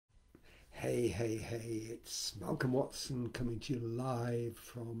Hey, hey, hey, it's Malcolm Watson coming to you live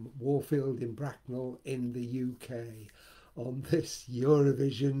from Warfield in Bracknell in the UK on this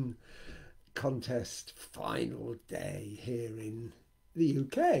Eurovision contest final day here in the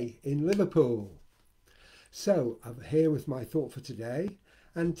UK, in Liverpool. So I'm here with my thought for today,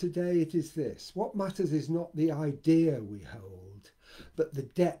 and today it is this: what matters is not the idea we hold, but the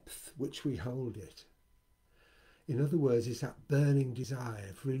depth which we hold it. In other words, it's that burning desire.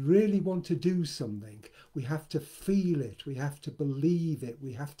 If we really want to do something, we have to feel it, we have to believe it,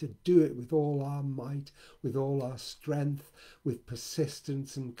 we have to do it with all our might, with all our strength, with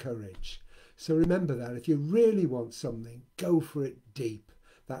persistence and courage. So remember that if you really want something, go for it deep.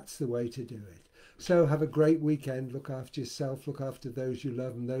 That's the way to do it. So have a great weekend. Look after yourself, look after those you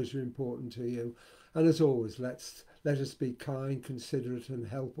love and those who are important to you. And as always, let us be kind, considerate and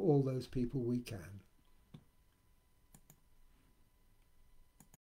help all those people we can.